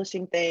about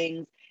accomplishing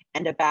things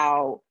and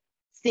about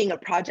seeing a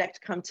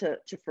project come to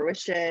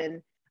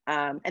fruition.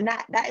 And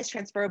that is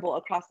transferable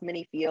across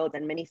many fields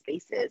and many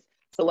spaces.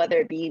 So whether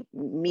it be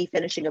me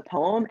finishing a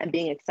poem and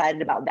being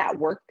excited about that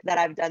work that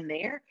I've done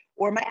there,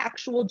 or my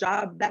actual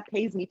job that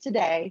pays me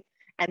today,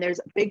 and there's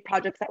big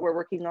projects that we're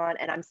working on,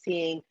 and I'm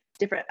seeing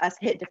us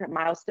hit different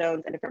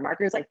milestones and different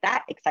markers, like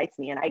that excites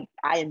me. And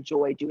I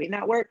enjoy doing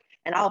that work.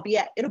 And it'll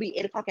be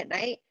 8 o'clock at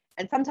night.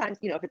 And sometimes,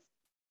 if it's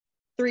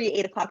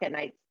 8 o'clock at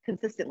night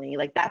consistently,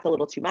 like that's a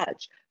little too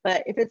much.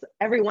 But if it's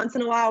every once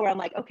in a while where I'm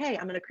like, okay,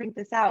 I'm going to crank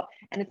this out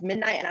and it's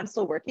midnight and I'm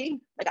still working,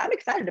 like I'm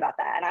excited about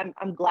that. And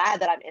I'm glad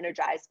that I'm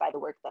energized by the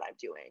work that I'm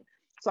doing.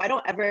 So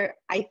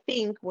I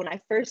think when I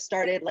first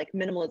started like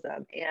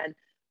minimalism and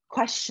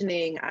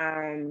questioning,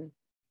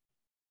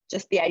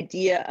 just the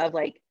idea of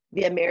like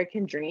the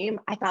American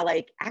dream, I thought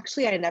like,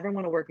 actually, I never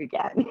want to work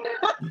again.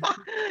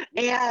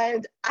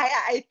 And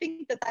I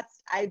think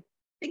I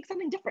think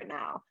something different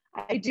now.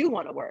 I do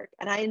want to work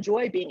and I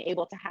enjoy being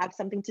able to have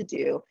something to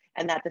do,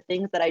 and that the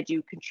things that I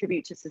do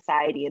contribute to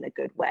society in a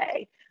good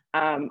way.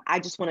 I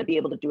just want to be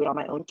able to do it on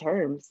my own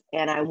terms.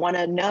 And I want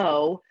to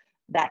know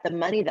that the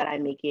money that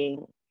I'm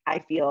making, I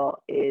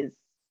feel is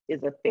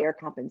a fair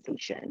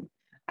compensation.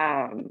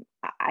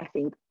 I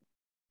think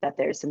that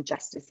there's some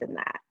justice in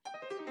that.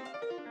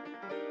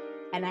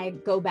 And I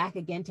go back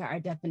again to our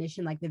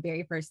definition, like the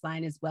very first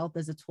line is wealth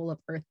is a tool of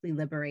earthly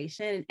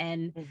liberation.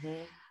 And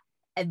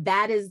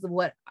that is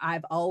what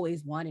I've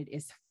always wanted,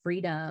 is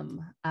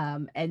freedom.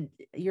 And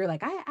you're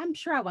like, I'm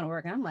sure I want to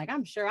work. And I'm like,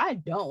 I'm sure I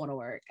don't want to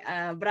work.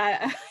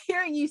 But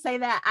hearing you say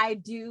that,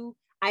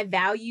 I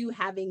value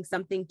having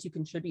something to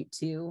contribute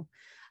to,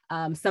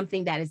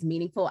 something that is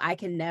meaningful. I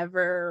can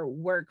never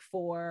work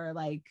for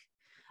like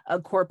a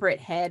corporate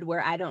head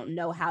where I don't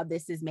know how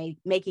this is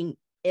making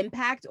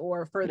impact,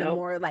 or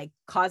furthermore, like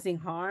causing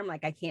harm.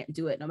 Like I can't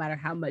do it no matter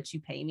how much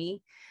you pay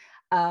me.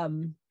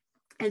 And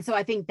so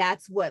I think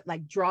that's what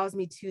like draws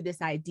me to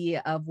this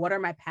idea of what are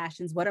my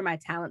passions? What are my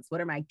talents?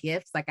 What are my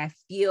gifts? Like I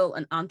feel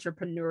an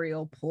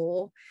entrepreneurial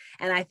pull.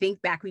 And I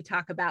think back, we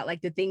talk about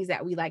like the things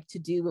that we like to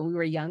do when we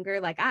were younger.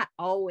 Like I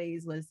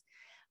always was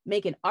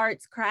making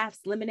arts, crafts,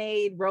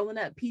 lemonade, rolling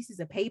up pieces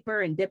of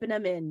paper and dipping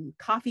them in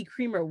coffee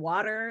cream or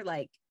water,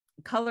 like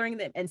coloring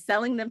them and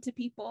selling them to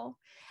people.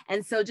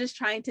 And so just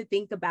trying to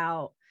think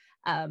about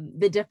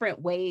the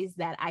different ways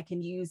that I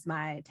can use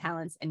my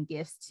talents and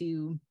gifts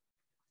to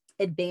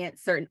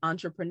advance certain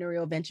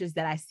entrepreneurial ventures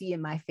that I see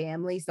in my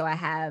family. So I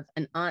have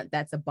an aunt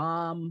that's a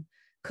bomb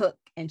cook,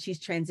 and she's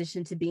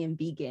transitioned to being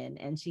vegan,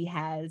 and she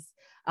has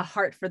a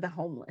heart for the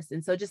homeless.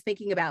 And so just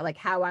thinking about like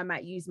how I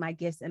might use my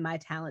gifts and my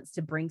talents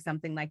to bring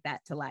something like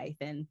that to life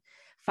and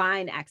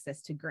find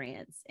access to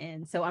grants.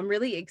 And so I'm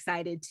really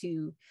excited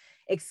to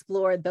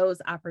explore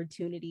those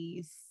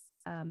opportunities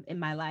in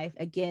my life.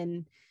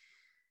 Again,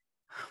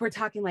 we're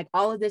talking like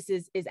all of this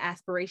is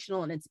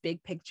aspirational and it's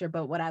big picture,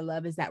 but what I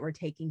love is that we're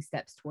taking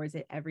steps towards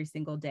it every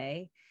single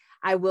day.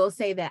 I will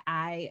say that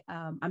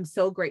I'm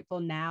so grateful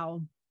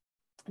now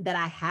that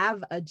I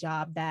have a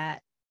job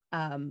that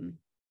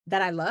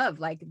I love.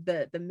 Like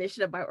the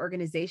mission of my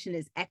organization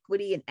is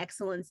equity and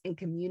excellence in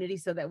community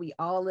so that we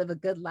all live a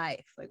good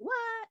life. Like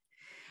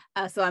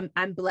what? So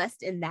I'm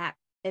blessed in that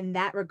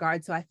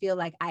regard. So I feel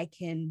like I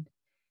can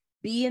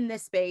be in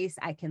this space.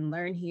 I can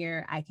learn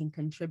here. I can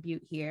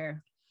contribute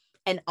here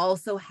and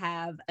also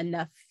have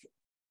enough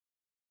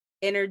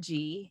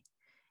energy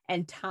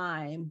and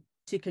time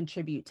to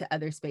contribute to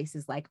other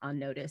spaces like On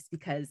Notice,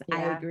 because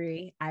I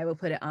agree. I will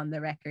put it on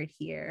the record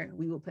here.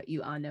 We will put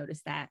you on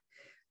notice that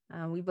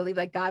we believe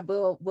that God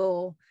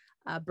will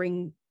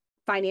bring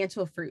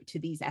financial fruit to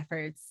these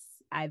efforts,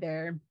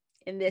 either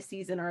in this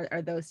season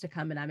or those to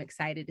come. And I'm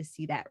excited to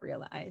see that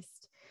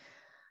realized.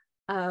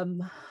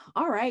 All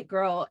right,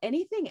 girl.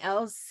 Anything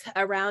else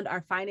around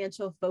our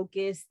financial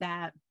focus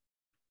that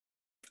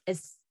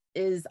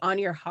is on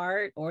your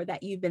heart or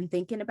that you've been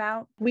thinking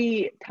about?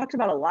 We talked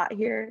about a lot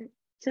here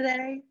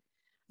today.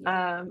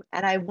 And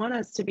I want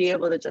us to be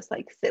able to just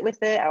like sit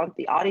with it. I want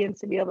the audience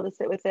to be able to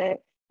sit with it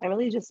and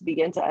really just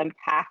begin to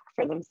unpack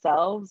for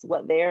themselves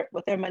what their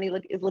money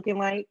is looking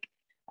like,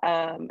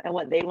 and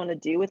what they want to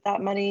do with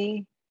that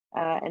money,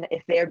 and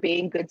if they're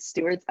being good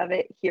stewards of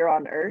it here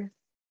on earth.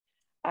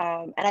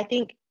 And I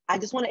think I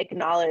just want to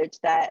acknowledge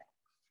that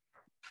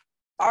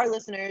our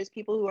listeners,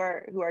 people who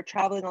are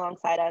traveling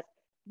alongside us,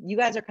 you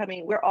guys are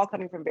coming, we're all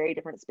coming from very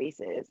different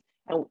spaces.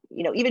 And,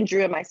 even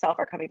Drew and myself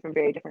are coming from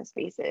very different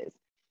spaces.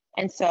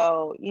 And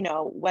so,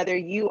 whether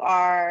you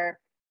are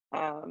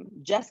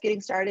just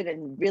getting started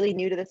and really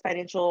new to this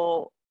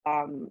financial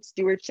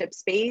stewardship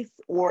space,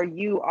 or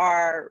you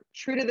are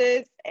true to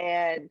this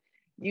and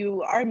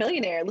you are a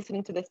millionaire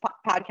listening to this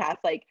podcast,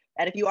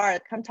 and if you are,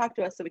 come talk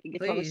to us so we can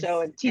get you on the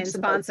show and teach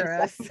some sponsor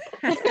us.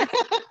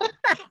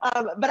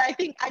 But I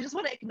think I just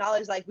want to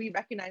acknowledge, we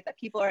recognize that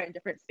people are in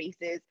different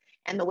spaces,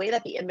 and the way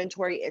that the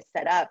inventory is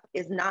set up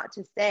is not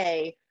to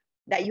say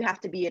that you have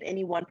to be in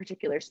any one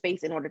particular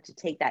space in order to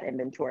take that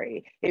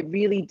inventory. It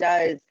really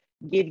does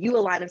give you a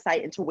line of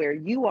sight into where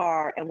you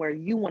are and where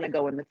you want to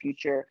go in the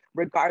future,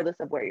 regardless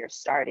of where you're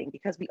starting,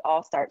 because we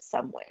all start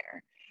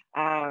somewhere.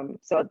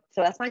 So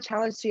that's my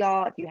challenge to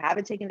y'all. If you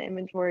haven't taken the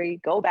inventory,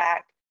 go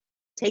back,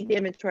 take the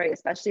inventory,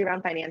 especially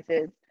around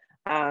finances,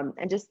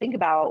 and just think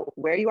about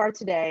where you are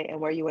today and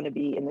where you want to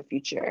be in the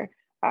future.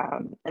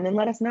 And then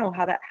let us know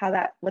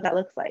what that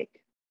looks like.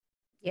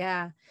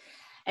 Yeah.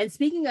 And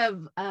speaking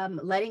of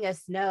letting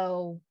us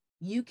know,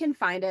 you can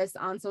find us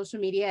on social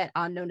media at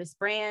On Notice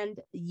Brand.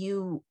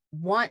 You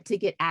want to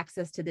get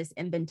access to this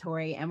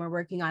inventory, and we're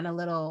working on a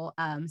little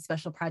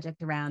special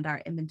project around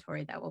our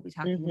inventory that we'll be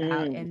talking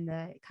about in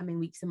the coming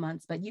weeks and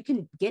months. But you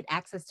can get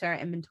access to our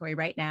inventory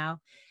right now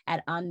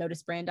at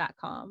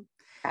onnoticebrand.com.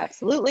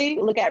 Absolutely.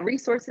 Look at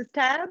resources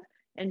tab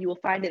and you will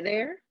find it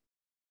there.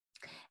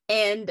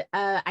 And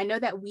I know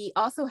that we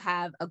also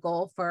have a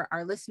goal for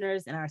our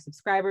listeners and our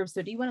subscribers.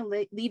 So do you want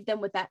to leave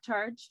them with that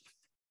charge?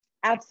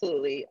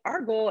 Absolutely. Our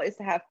goal is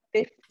to have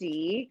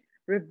 50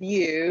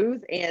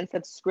 reviews and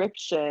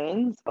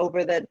subscriptions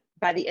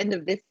by the end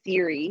of this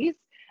series.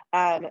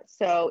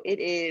 So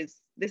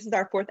this is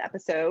our 4th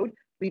episode.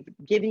 We've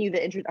given you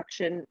the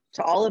introduction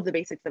to all of the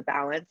basics of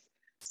balance.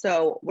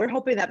 So we're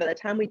hoping that by the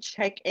time we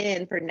check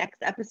in for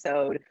next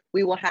episode,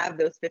 we will have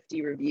those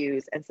 50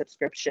 reviews and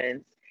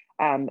subscriptions.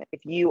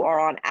 If you are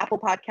on Apple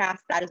Podcasts,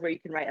 that is where you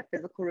can write a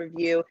physical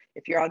review.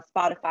 If you're on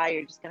Spotify,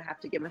 you're just going to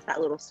have to give us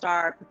that little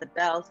star, put the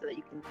bell so that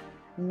you can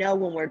know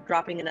when we're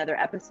dropping another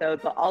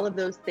episode. But all of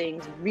those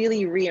things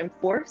really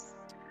reinforce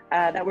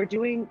that we're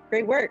doing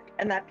great work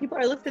and that people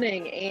are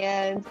listening,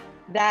 and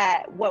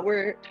that what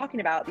we're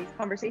talking about, these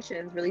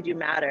conversations, really do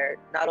matter,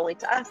 not only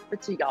to us,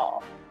 but to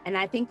y'all. And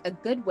I think a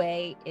good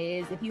way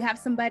is if you have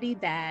somebody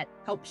that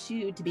helps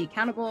you to be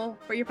accountable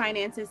for your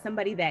finances,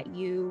 somebody that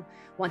you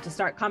want to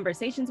start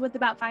conversations with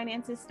about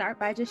finances, start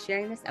by just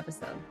sharing this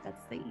episode.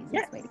 That's the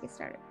easiest way to get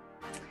started.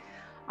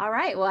 All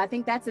right. Well, I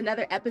think that's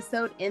another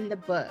episode in the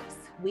books.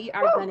 We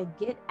are going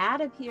to get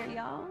out of here,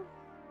 y'all.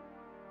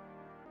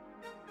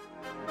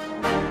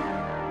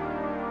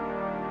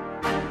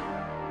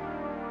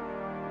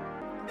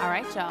 All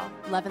right, y'all.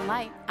 Love and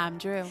light. I'm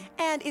Drew.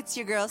 And it's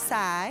your girl,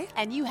 Sai.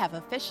 And you have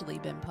officially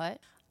been put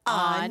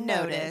on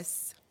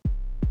notice.